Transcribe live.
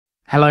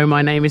Hello,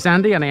 my name is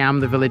Andy and I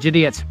am the Village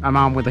Idiot. I'm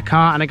armed with a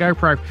car and a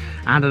GoPro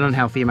and an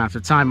unhealthy amount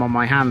of time on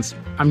my hands.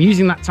 I'm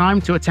using that time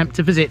to attempt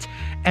to visit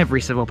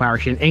every civil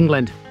parish in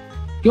England.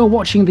 You're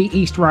watching the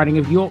East Riding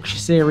of Yorkshire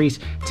series.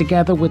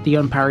 Together with the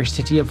unparished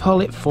city of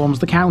Hull, it forms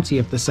the county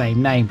of the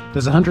same name.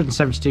 There's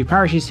 172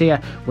 parishes here.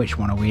 Which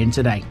one are we in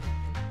today?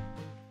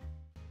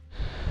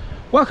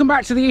 Welcome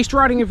back to the East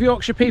Riding of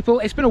Yorkshire,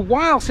 people. It's been a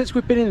while since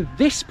we've been in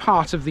this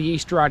part of the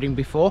East Riding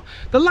before.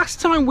 The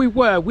last time we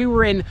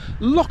were in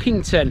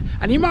Lockington,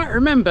 and you might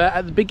remember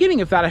at the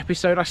beginning of that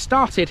episode I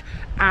started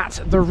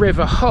at the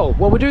River Hull.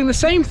 Well, we're doing the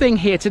same thing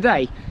here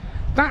today.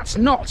 That's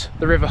not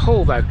the River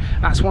Hull though,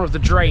 that's one of the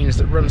drains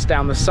that runs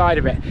down the side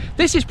of it.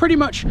 This is pretty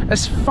much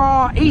as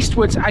far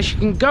eastwards as you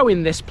can go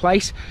in this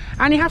place,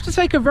 and you have to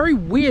take a very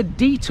weird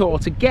detour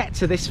to get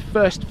to this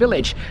first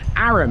village,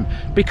 Arram,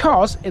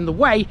 because in the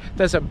way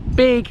there's a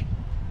big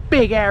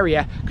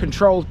area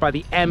controlled by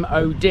the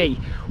MOD.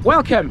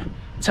 Welcome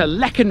to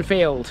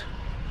Leconfield.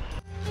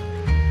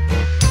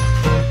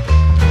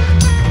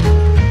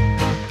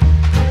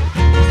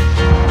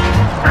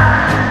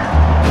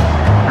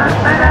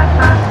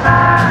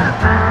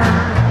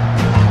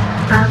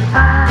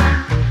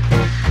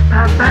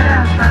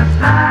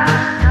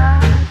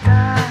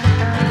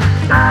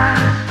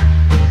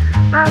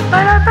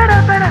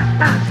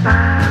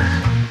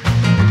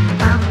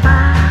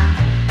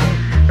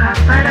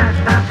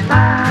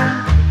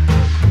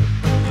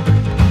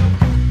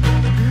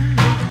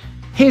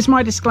 Here's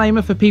my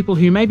disclaimer for people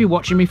who may be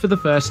watching me for the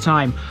first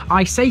time.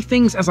 I say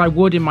things as I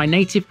would in my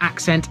native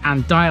accent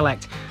and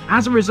dialect.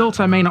 As a result,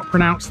 I may not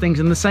pronounce things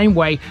in the same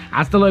way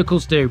as the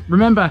locals do.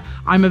 Remember,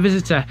 I'm a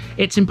visitor.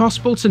 It's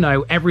impossible to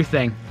know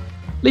everything.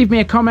 Leave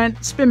me a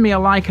comment, spin me a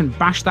like, and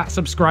bash that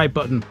subscribe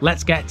button.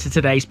 Let's get to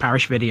today's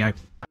parish video.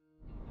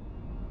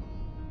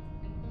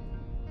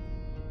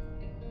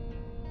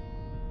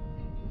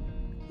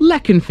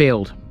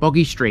 Leconfield,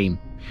 Boggy Stream.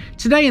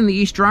 Today in the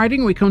East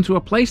Riding we come to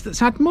a place that's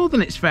had more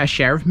than its fair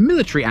share of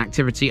military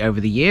activity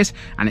over the years,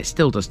 and it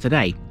still does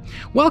today.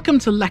 Welcome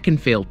to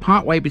Leconfield,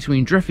 partway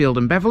between Driffield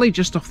and Beverley,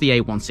 just off the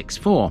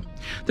A164.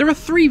 There are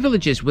 3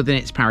 villages within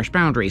its parish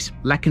boundaries,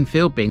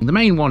 Leconfield being the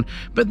main one,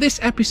 but this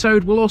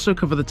episode will also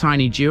cover the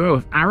tiny duo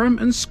of Arram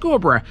and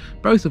Scorborough,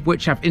 both of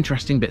which have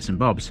interesting bits and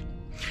bobs.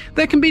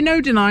 There can be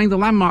no denying the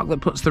landmark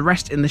that puts the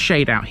rest in the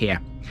shade out here.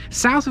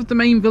 South of the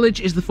main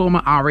village is the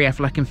former RAF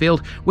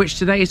Leconfield, which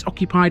today is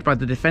occupied by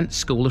the Defence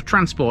School of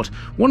Transport,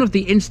 one of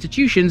the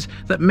institutions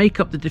that make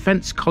up the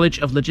Defence College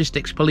of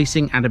Logistics,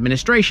 Policing and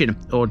Administration,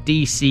 or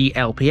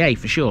DCLPA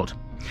for short.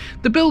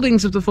 The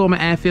buildings of the former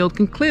airfield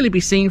can clearly be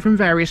seen from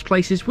various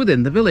places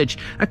within the village,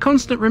 a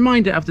constant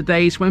reminder of the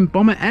days when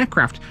bomber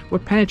aircraft were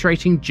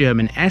penetrating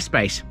German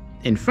airspace.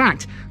 In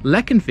fact,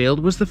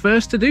 Leconfield was the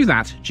first to do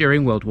that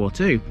during World War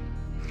II.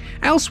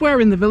 Elsewhere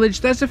in the village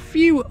there's a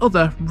few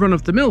other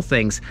run-of-the-mill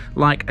things,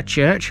 like a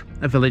church,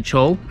 a village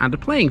hall and a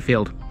playing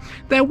field.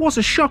 There was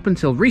a shop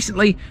until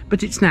recently,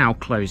 but it's now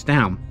closed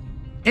down.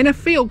 In a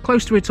field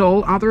close to it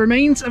all are the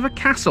remains of a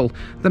castle,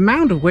 the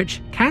mound of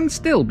which can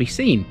still be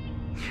seen.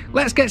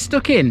 Let's get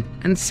stuck in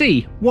and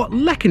see what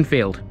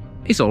Leconfield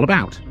is all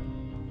about.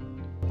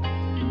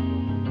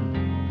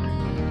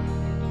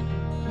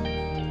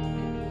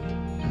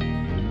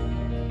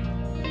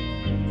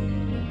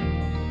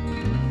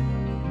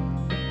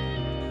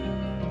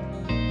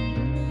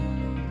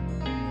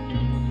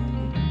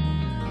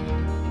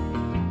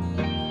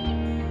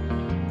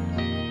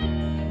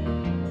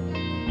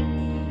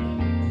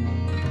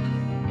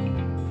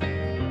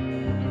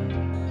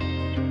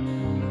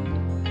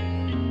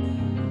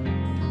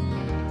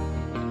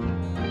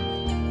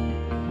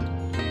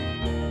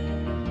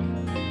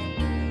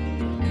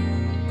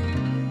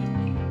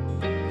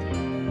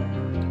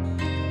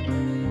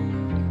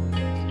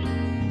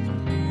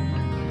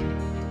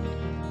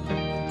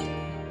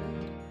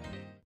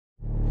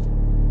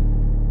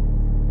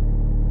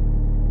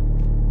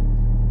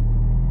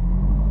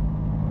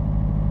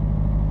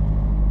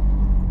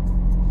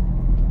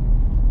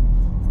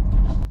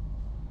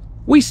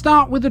 We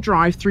start with a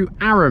drive through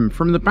Arram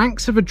from the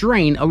banks of a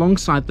drain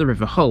alongside the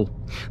River Hull.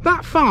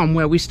 That farm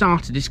where we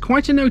started is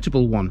quite a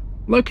notable one.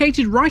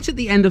 Located right at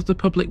the end of the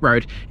public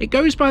road, it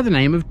goes by the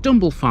name of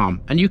Dumble Farm,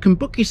 and you can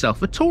book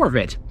yourself a tour of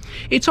it.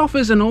 It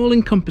offers an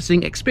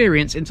all-encompassing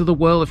experience into the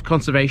world of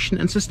conservation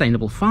and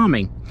sustainable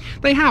farming.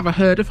 They have a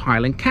herd of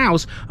Highland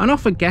cows and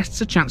offer guests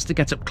a chance to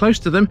get up close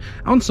to them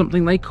on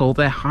something they call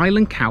their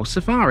Highland Cow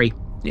Safari.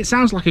 It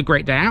sounds like a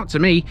great day out to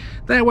me.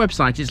 Their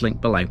website is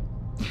linked below.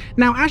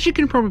 Now, as you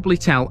can probably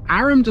tell,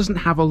 Arram doesn't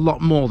have a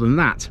lot more than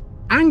that.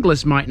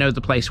 Anglers might know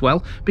the place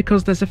well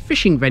because there's a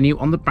fishing venue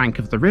on the bank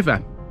of the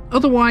river.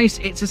 Otherwise,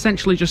 it's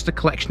essentially just a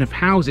collection of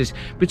houses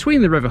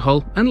between the River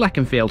Hull and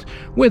Leconfield,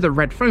 with a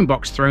red phone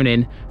box thrown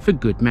in for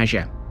good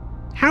measure.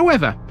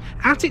 However,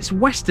 at its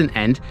western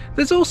end,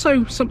 there's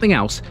also something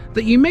else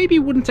that you maybe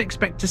wouldn't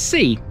expect to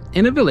see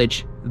in a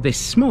village this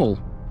small.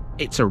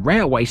 It's a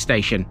railway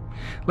station.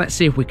 Let's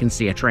see if we can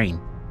see a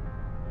train.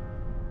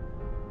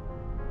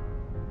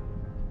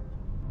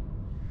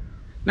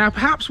 Now,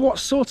 perhaps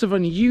what's sort of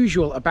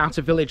unusual about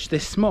a village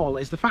this small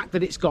is the fact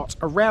that it's got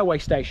a railway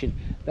station.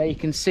 There you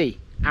can see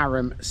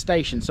Arram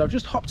Station. So I've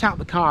just hopped out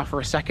the car for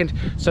a second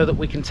so that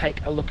we can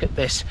take a look at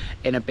this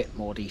in a bit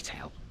more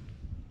detail.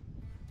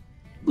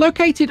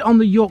 Located on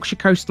the Yorkshire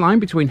coastline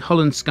between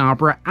Hull and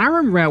Scarborough,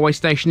 Arram railway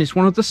station is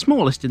one of the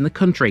smallest in the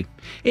country.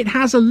 It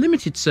has a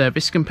limited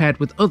service compared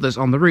with others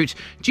on the route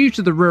due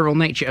to the rural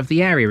nature of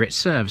the area it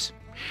serves.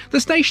 The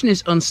station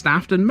is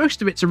unstaffed and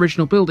most of its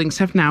original buildings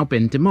have now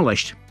been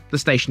demolished. The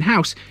station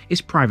house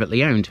is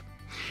privately owned.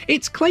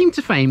 Its claim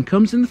to fame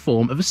comes in the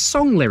form of a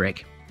song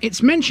lyric.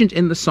 It's mentioned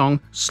in the song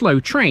Slow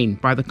Train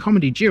by the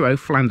comedy duo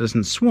Flanders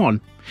and Swan.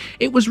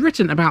 It was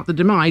written about the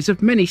demise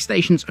of many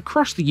stations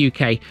across the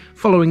UK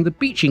following the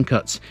beaching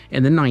cuts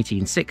in the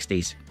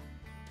 1960s.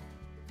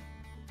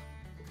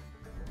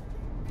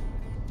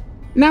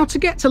 Now, to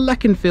get to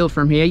Leconfield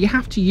from here, you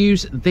have to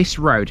use this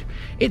road.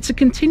 It's a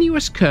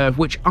continuous curve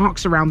which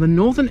arcs around the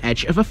northern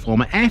edge of a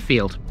former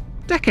airfield.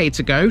 Decades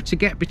ago, to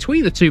get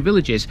between the two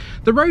villages,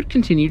 the road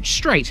continued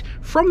straight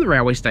from the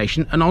railway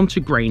station and on to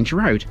Grange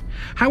Road.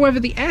 However,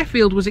 the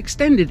airfield was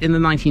extended in the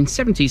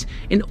 1970s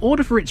in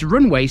order for its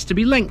runways to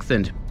be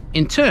lengthened.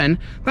 In turn,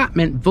 that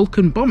meant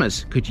Vulcan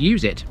bombers could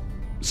use it.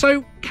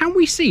 So, can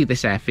we see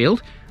this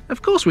airfield?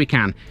 Of course we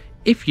can,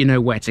 if you know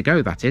where to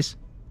go, that is.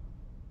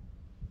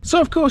 So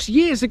of course,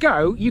 years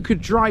ago, you could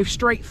drive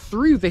straight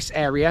through this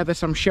area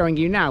that I'm showing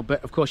you now,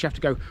 but of course you have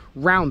to go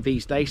round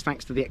these days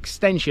thanks to the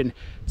extension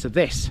to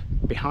this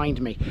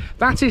behind me.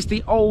 That is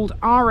the old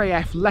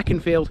RAF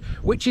Leconfield,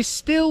 which is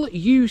still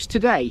used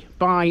today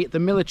by the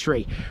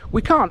military.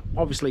 We can't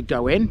obviously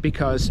go in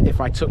because if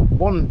I took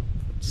one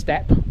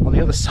step on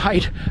the other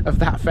side of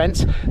that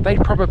fence,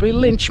 they'd probably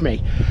lynch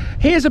me.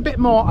 Here's a bit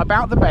more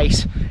about the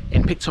base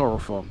in pictorial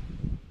form.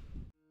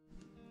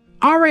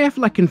 RAF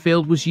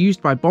Leconfield was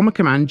used by Bomber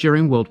Command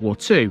during World War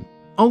II.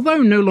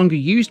 Although no longer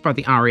used by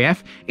the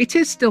RAF, it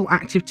is still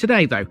active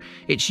today though.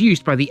 It's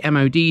used by the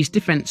MOD's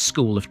Defence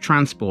School of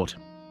Transport.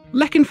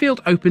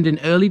 Leconfield opened in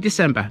early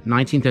December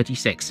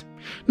 1936.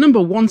 Number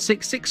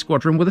 166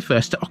 Squadron were the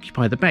first to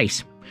occupy the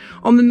base.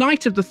 On the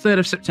night of the 3rd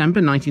of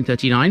September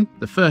 1939,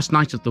 the first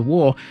night of the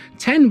war,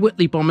 10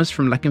 Whitley bombers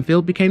from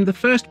Leconfield became the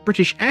first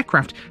British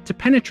aircraft to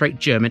penetrate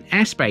German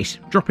airspace,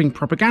 dropping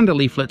propaganda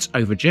leaflets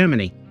over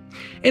Germany.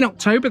 In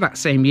October that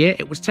same year,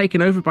 it was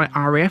taken over by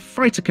RAF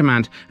Fighter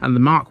Command, and the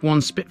Mark I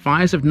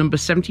Spitfires of No.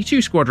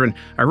 72 Squadron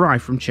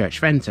arrived from Church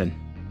Fenton.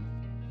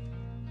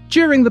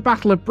 During the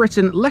Battle of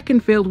Britain,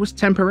 Leconfield was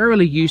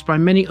temporarily used by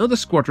many other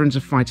squadrons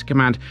of Fighter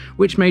Command,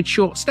 which made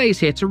short stays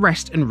here to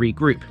rest and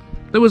regroup.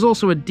 There was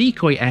also a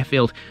decoy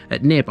airfield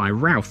at nearby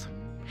Routh.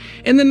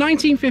 In the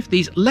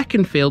 1950s,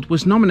 Leconfield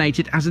was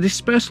nominated as a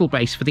dispersal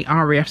base for the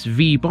RAF's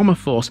V Bomber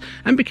Force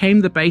and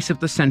became the base of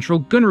the Central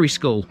Gunnery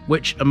School,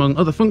 which, among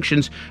other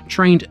functions,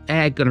 trained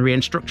air gunnery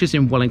instructors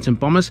in Wellington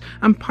bombers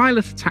and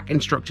pilot attack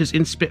instructors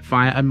in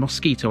Spitfire and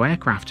Mosquito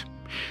aircraft.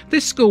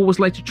 This school was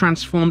later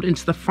transformed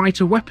into the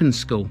Fighter Weapons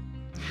School.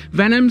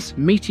 Venoms,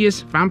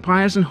 Meteors,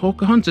 Vampires and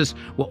Hawker Hunters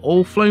were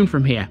all flown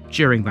from here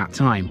during that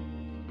time.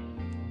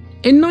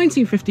 In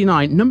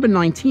 1959, No.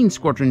 19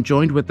 Squadron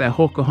joined with their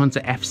Hawker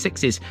Hunter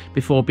F6s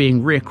before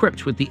being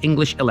re-equipped with the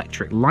English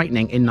Electric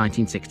Lightning in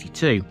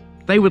 1962.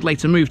 They would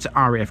later move to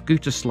RAF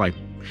Gütersloh.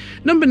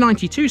 No.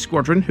 92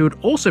 Squadron, who had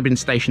also been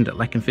stationed at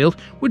Leconfield,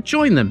 would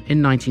join them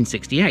in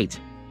 1968.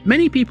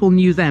 Many people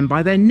knew them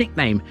by their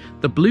nickname,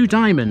 the Blue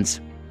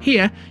Diamonds.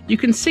 Here, you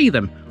can see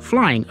them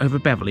flying over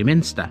Beverley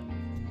Minster.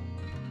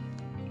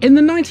 In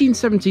the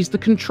 1970s, the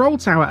control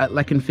tower at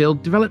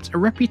Leconfield developed a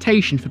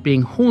reputation for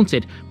being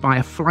haunted by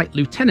a flight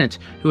lieutenant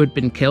who had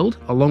been killed,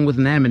 along with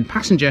an airman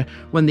passenger,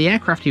 when the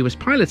aircraft he was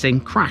piloting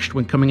crashed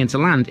when coming into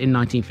land in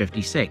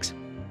 1956.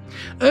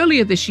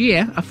 Earlier this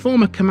year, a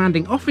former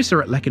commanding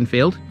officer at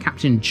Leconfield,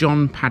 Captain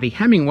John Paddy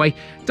Hemingway,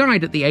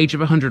 died at the age of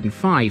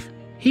 105.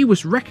 He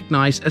was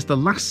recognised as the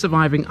last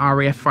surviving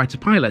RAF fighter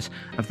pilot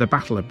of the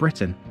Battle of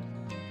Britain.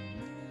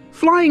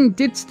 Flying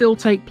did still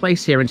take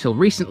place here until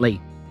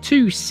recently.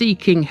 2 Sea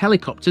King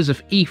helicopters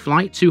of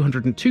E-Flight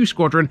 202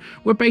 Squadron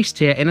were based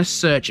here in a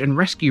search and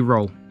rescue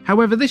role.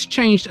 However, this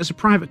changed as a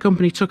private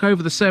company took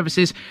over the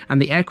services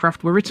and the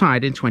aircraft were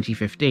retired in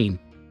 2015.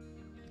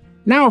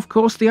 Now, of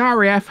course, the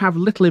RAF have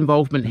little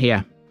involvement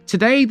here.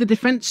 Today, the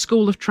Defence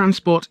School of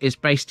Transport is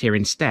based here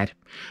instead.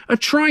 A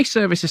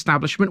tri-service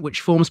establishment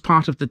which forms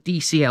part of the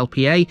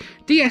DCLPA,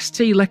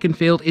 DST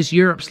Leconfield is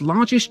Europe's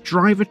largest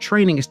driver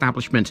training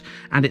establishment,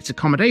 and its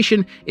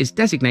accommodation is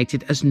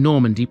designated as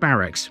Normandy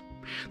Barracks.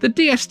 The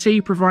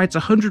DST provides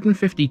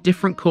 150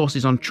 different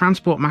courses on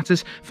transport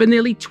matters for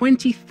nearly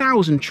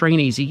 20,000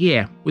 trainees a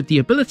year, with the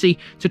ability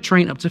to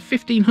train up to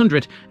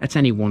 1,500 at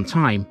any one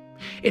time.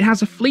 It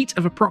has a fleet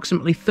of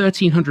approximately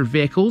 1,300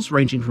 vehicles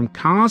ranging from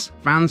cars,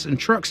 vans and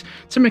trucks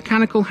to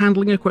mechanical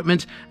handling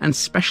equipment and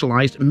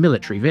specialised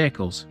military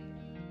vehicles.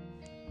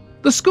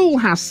 The school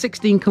has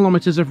 16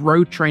 kilometres of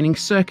road training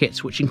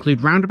circuits, which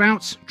include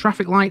roundabouts,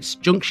 traffic lights,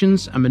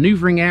 junctions, a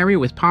manoeuvring area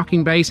with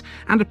parking bays,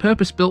 and a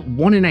purpose-built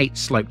 1-in-8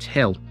 sloped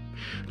hill.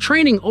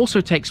 Training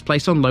also takes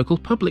place on local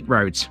public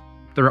roads.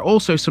 The There are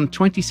also some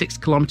 26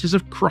 kilometres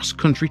of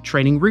cross-country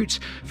training routes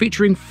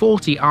featuring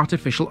 40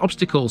 artificial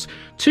obstacles,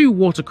 2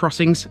 water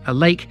crossings, a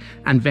lake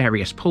and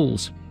various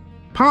pools.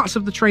 Parts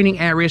of the training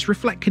areas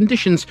reflect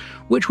conditions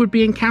which would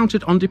be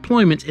encountered on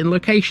deployment in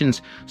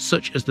locations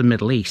such as the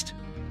Middle East.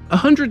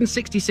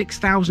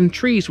 166,000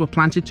 trees were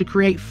planted to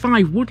create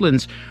 5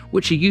 woodlands,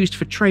 which are used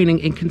for training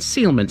in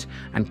concealment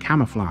and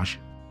camouflage.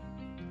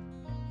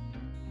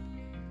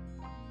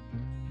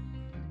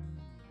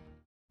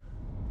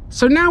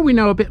 So now we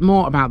know a bit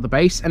more about the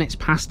base and its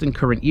past and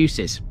current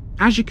uses.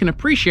 As you can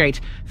appreciate,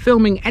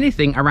 filming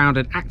anything around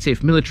an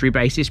active military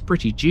base is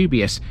pretty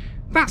dubious.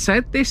 That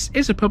said, this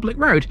is a public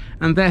road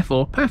and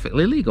therefore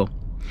perfectly legal.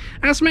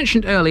 As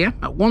mentioned earlier,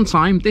 at one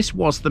time this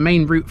was the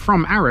main route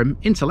from Arram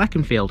into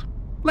Leconfield.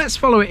 Let's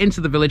follow it into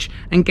the village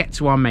and get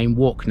to our main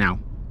walk now.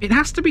 It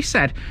has to be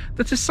said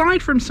that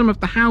aside from some of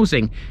the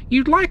housing,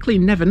 you'd likely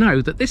never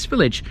know that this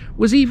village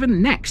was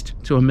even next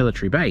to a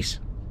military base.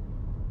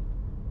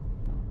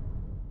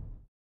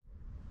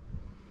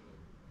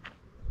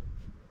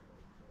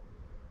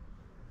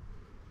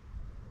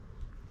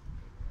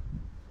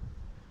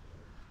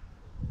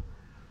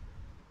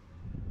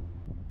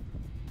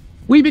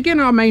 We begin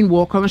our main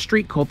walk on a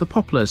street called the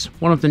Poplars,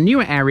 one of the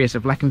newer areas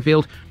of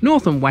Leconfield,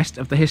 north and west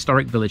of the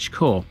historic village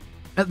core.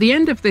 At the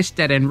end of this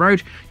dead-end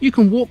road, you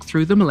can walk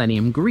through the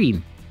Millennium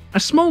Green. A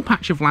small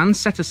patch of land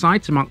set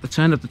aside to mark the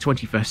turn of the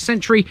 21st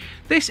century,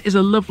 this is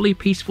a lovely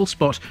peaceful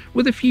spot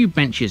with a few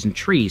benches and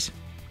trees.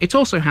 It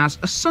also has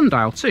a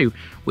sundial too,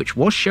 which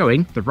was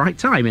showing the right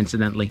time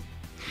incidentally.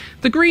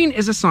 The green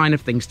is a sign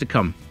of things to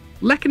come.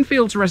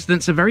 Leconfield's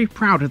residents are very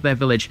proud of their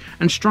village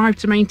and strive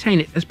to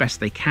maintain it as best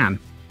they can.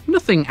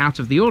 Nothing out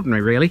of the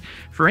ordinary really,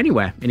 for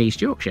anywhere in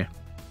East Yorkshire.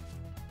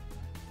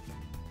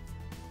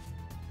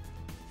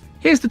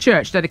 Here's the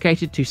church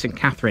dedicated to St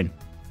Catherine.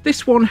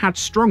 This one had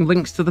strong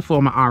links to the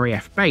former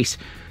RAF base.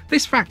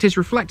 This fact is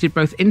reflected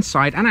both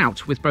inside and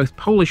out, with both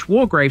Polish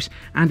war graves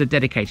and a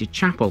dedicated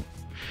chapel.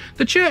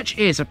 The church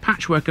is a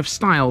patchwork of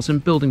styles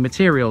and building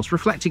materials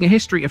reflecting a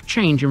history of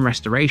change and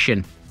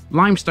restoration.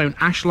 Limestone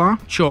ashlar,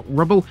 chalk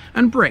rubble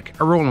and brick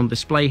are all on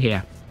display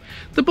here.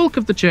 The bulk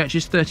of the church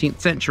is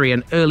 13th century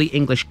and early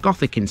English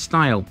Gothic in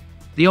style.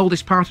 The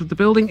oldest part of the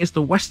building is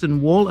the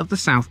western wall of the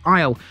south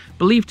aisle,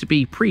 believed to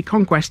be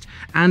pre-conquest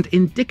and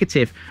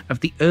indicative of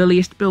the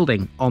earliest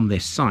building on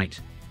this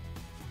site.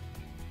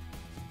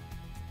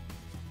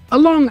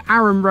 Along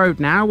Arram Road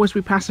now as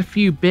we pass a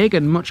few big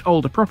and much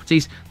older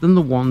properties than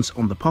the ones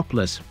on the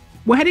Poplars.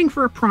 We're heading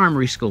for a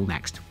primary school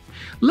next.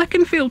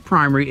 Leconfield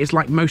Primary is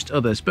like most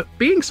others, but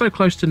being so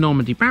close to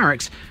Normandy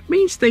Barracks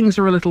means things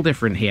are a little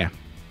different here.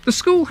 The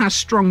school has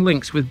strong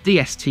links with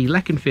DST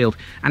Leconfield,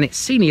 and its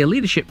senior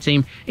leadership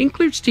team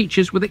includes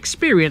teachers with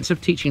experience of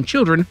teaching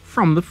children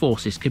from the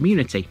forces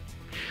community.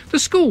 The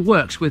school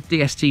works with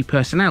DST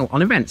personnel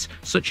on events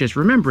such as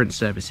remembrance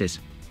services.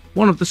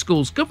 One of the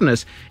school's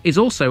governors is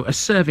also a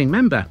serving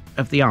member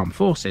of the armed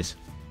forces.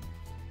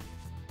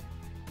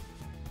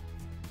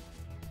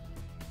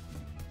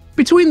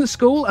 Between the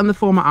school and the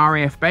former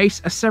RAF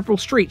base are several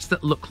streets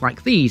that look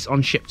like these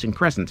on Shipton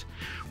Crescent.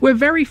 We're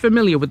very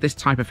familiar with this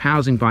type of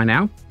housing by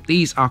now.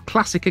 These are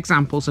classic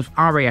examples of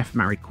RAF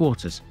married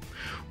quarters.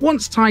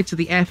 Once tied to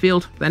the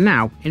airfield, they're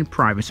now in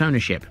private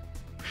ownership.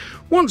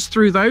 Once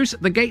through those,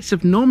 the gates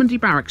of Normandy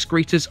Barracks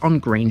greet us on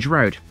Grange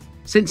Road.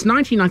 Since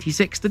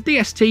 1996, the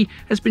DST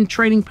has been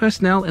training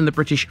personnel in the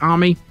British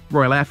Army,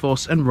 Royal Air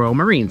Force and Royal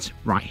Marines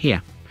right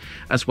here.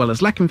 As well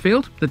as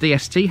Leconfield, the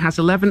DST has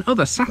 11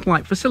 other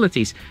satellite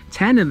facilities,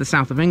 10 in the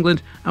south of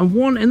England and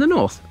 1 in the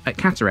north at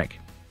Catterick.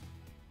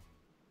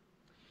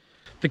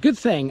 The good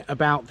thing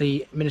about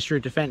the Ministry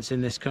of Defence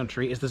in this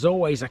country is there's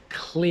always a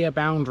clear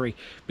boundary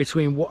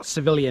between what's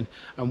civilian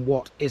and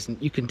what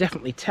isn't. You can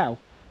definitely tell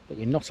that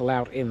you're not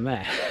allowed in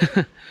there.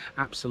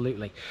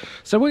 Absolutely.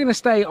 So we're going to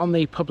stay on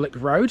the public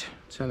road.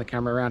 Turn the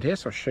camera around here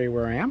so I'll show you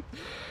where I am.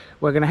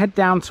 We're going to head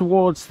down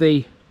towards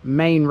the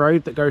main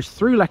road that goes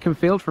through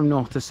Leconfield from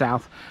north to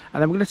south,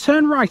 and then we're going to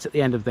turn right at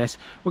the end of this.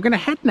 We're going to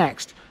head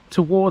next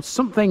towards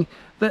something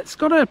that's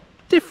got a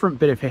different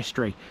bit of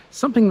history,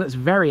 something that's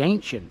very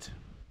ancient.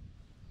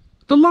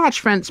 The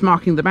large fence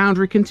marking the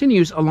boundary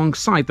continues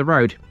alongside the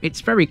road. It's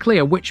very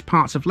clear which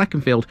parts of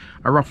Leconfield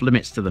are off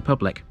limits to the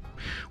public.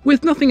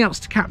 With nothing else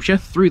to capture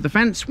through the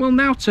fence, we'll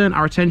now turn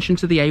our attention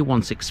to the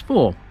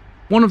A164.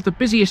 One of the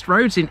busiest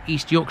roads in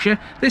East Yorkshire,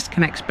 this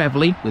connects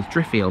Beverley with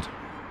Driffield.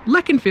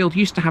 Leconfield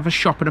used to have a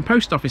shop and a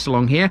post office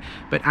along here,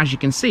 but as you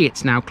can see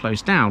it's now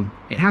closed down.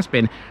 It has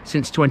been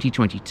since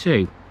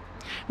 2022.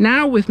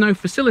 Now, with no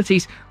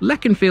facilities,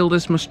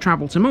 Leconfielders must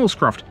travel to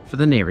Molescroft for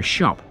the nearest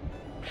shop.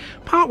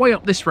 Partway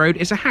up this road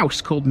is a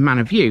house called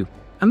Manor View,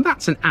 and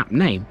that's an apt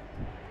name.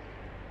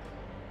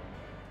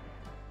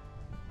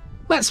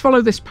 Let's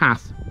follow this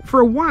path. For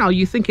a while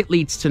you think it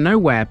leads to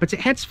nowhere, but it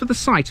heads for the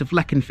site of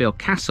Leconfield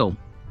Castle.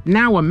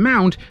 Now a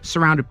mound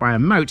surrounded by a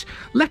moat,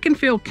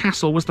 Leconfield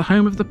Castle was the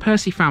home of the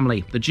Percy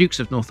family, the Dukes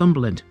of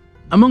Northumberland.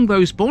 Among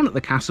those born at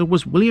the castle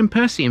was William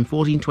Percy in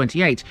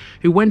 1428,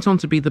 who went on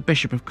to be the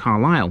Bishop of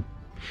Carlisle.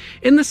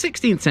 In the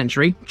 16th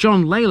century,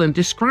 John Leyland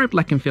described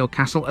Leconfield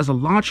Castle as a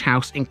large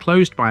house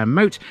enclosed by a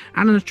moat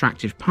and an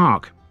attractive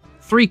park.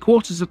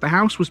 3/4 of the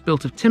house was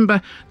built of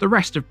timber, the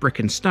rest of brick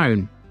and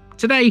stone.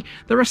 Today,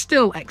 there are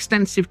still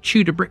extensive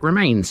Tudor brick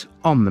remains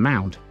on the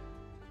mound.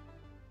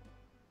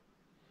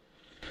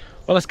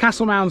 Well, as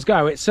castle mounds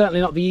go, it's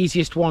certainly not the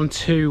easiest one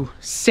to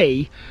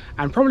see,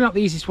 and probably not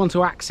the easiest one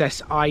to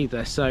access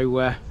either,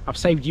 so I've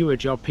saved you a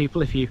job,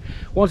 people. If you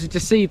wanted to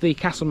see the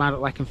castle mound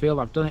at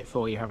Leconfield, I've done it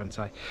for you, haven't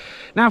I?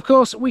 Now, of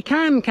course, we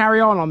can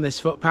carry on this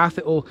footpath.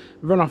 It will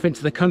run off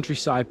into the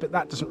countryside, but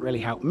that doesn't really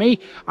help me.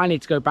 I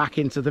need to go back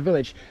into the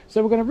village.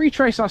 So we're going to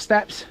retrace our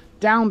steps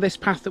down this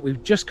path that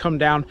we've just come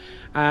down,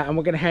 and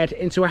we're going to head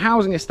into a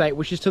housing estate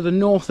which is to the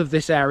north of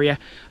this area,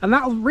 and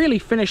that'll really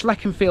finish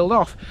Leconfield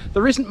off.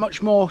 There isn't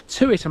much more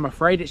to it, I'm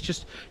afraid. It's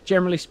just,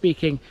 generally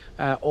speaking,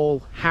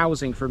 all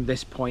housing from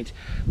this point.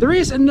 There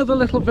is another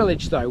little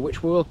village though,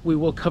 which we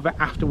will cover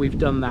after we've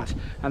done that,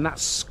 and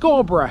that's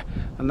Scorborough,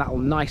 and that'll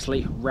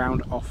nicely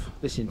round off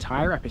this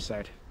entire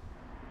episode.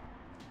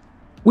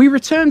 We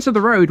return to the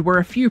road where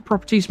a few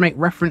properties make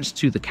reference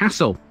to the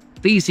castle.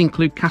 These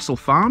include Castle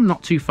Farm,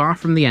 not too far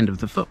from the end of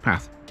the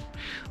footpath.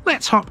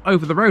 Let's hop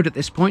over the road at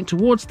this point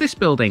towards this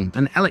building,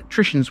 an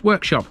electrician's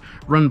workshop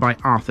run by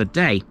Arthur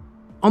Day.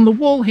 On the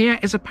wall here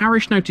is a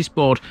parish notice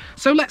board,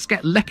 so let's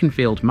get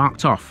Leconfield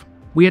marked off.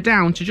 We are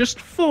down to just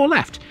 4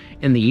 left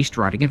in the East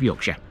Riding of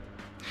Yorkshire.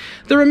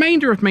 The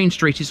remainder of Main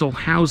Street is all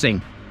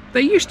housing.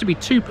 There used to be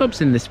 2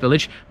 pubs in this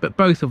village, but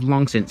both have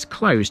long since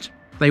closed.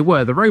 They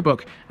were the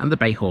Roebuck and the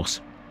Bay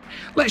Horse.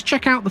 Let's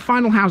check out the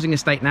final housing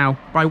estate now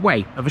by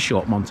way of a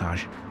short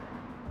montage.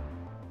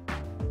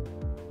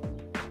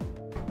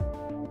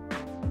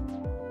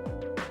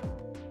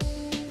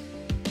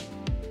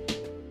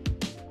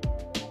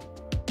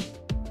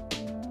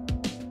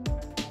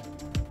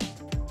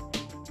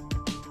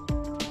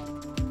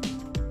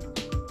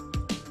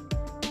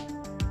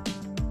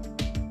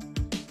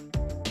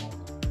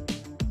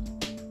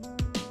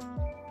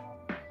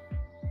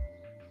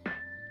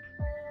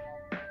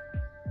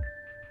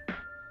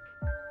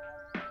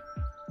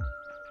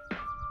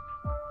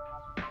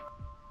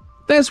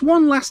 There's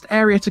one last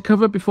area to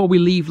cover before we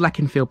leave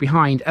Leconfield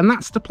behind, and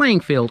that's the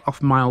playing field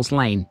off Miles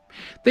Lane.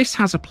 This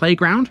has a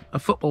playground, a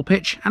football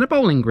pitch and a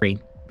bowling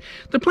green.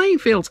 The playing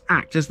fields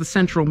act as the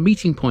central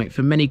meeting point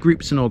for many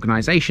groups and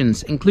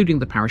organisations, including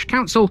the parish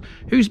council,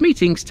 whose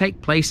meetings take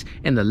place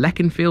in the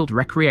Leconfield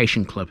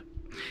Recreation Club.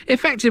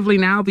 Effectively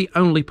now the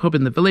only pub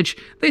in the village,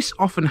 this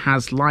often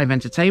has live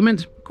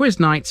entertainment, quiz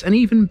nights and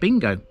even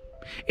bingo.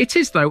 It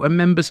is though a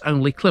members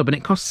only club, and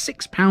it costs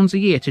 £6 a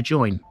year to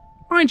join.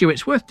 Mind you,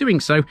 it's worth doing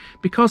so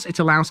because it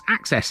allows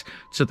access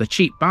to the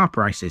cheap bar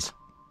prices.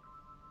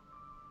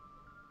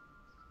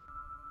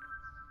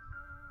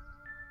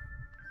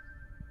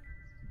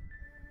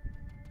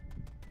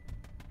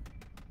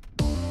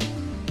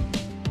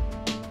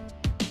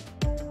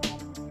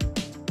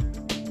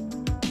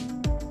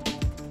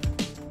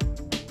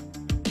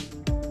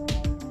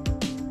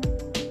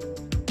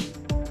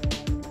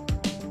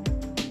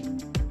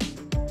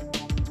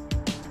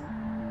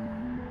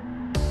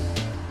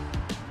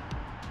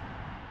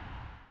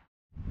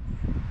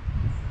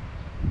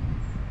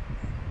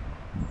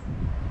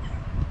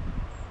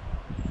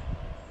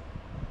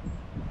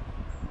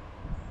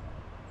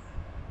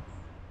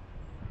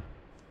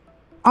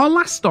 Our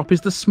last stop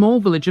is the small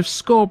village of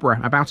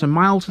Scorborough, about a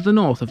mile to the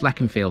north of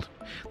Leconfield.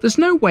 There's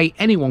no way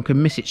anyone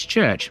can miss its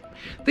church.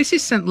 This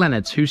is St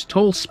Leonard's, whose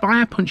tall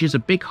spire punches a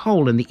big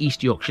hole in the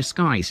East Yorkshire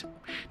skies.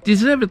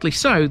 Deservedly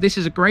so, this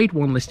is a Grade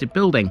 1 listed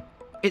building.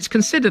 It's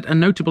considered a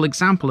notable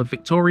example of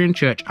Victorian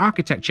church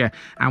architecture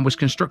and was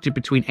constructed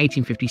between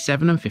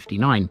 1857 and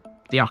 59.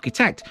 The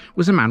architect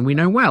was a man we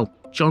know well,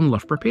 John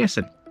Loughborough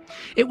Pearson.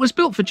 It was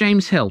built for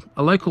James Hill,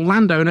 a local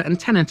landowner and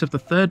tenant of the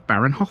 3rd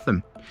Baron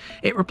Hotham.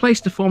 It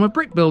replaced a former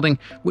brick building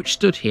which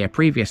stood here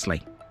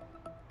previously.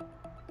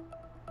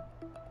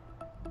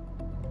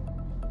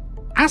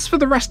 As for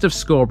the rest of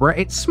Scorborough,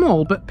 it's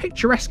small but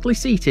picturesquely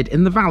seated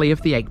in the valley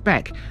of the Ache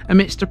Beck,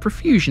 amidst a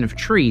profusion of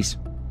trees.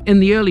 In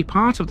the early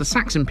part of the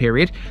Saxon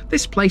period,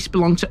 this place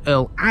belonged to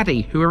Earl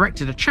Addy, who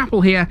erected a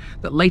chapel here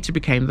that later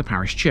became the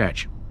parish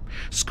church.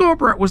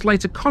 Scorborough was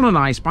later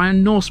colonised by a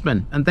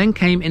Norseman and then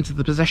came into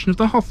the possession of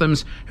the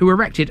Hothams, who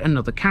erected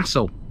another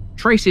castle.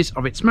 Traces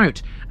of its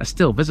moat are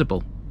still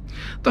visible.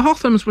 The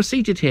Hothams were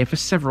seated here for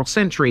several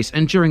centuries,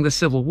 and during the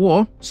Civil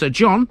War, Sir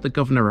John, the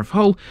Governor of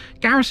Hull,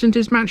 garrisoned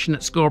his mansion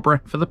at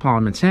Scorborough for the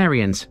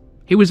parliamentarians.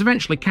 He was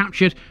eventually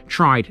captured,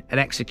 tried and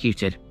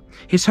executed.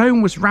 His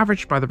home was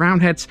ravaged by the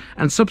Roundheads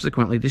and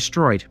subsequently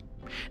destroyed.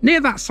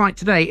 Near that site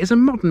today is a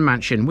modern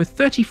mansion with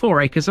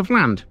 34 acres of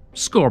land,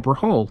 Scorborough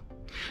Hall.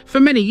 For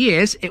many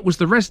years, it was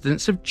the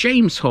residence of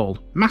James Hall,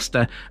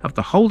 master of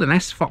the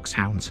Holderness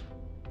Foxhounds.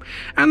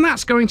 And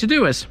that's going to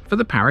do us for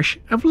the parish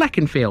of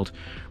Leconfield.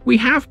 We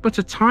have but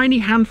a tiny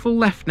handful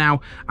left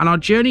now, and our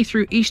journey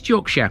through East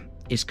Yorkshire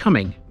is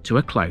coming to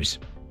a close.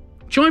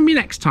 Join me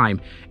next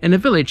time in a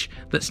village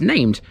that's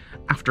named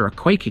after a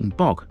quaking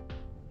bog.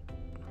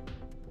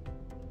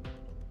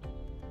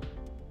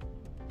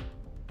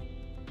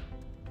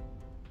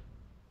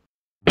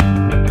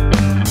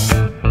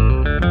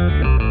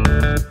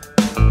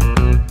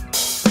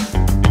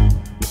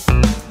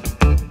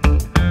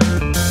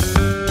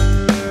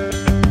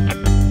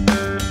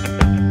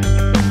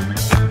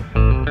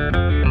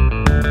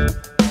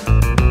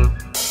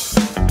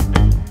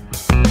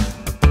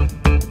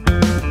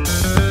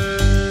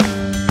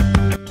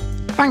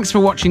 Thanks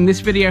for watching this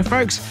video,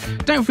 folks.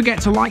 Don't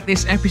forget to like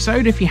this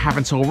episode if you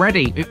haven't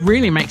already. It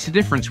really makes a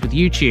difference with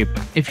YouTube.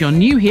 If you're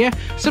new here,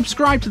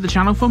 subscribe to the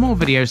channel for more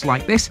videos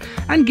like this,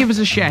 and give us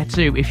a share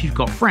too if you've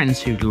got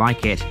friends who'd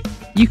like it.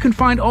 You can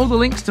find all the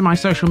links to my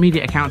social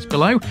media accounts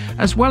below,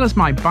 as well as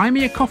my Buy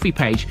Me a Coffee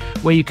page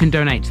where you can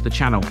donate to the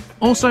channel.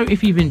 Also,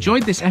 if you've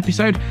enjoyed this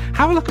episode,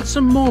 have a look at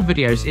some more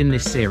videos in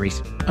this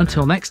series.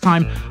 Until next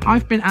time,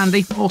 I've been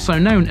Andy, also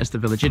known as the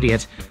Village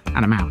Idiot,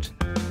 and I'm out.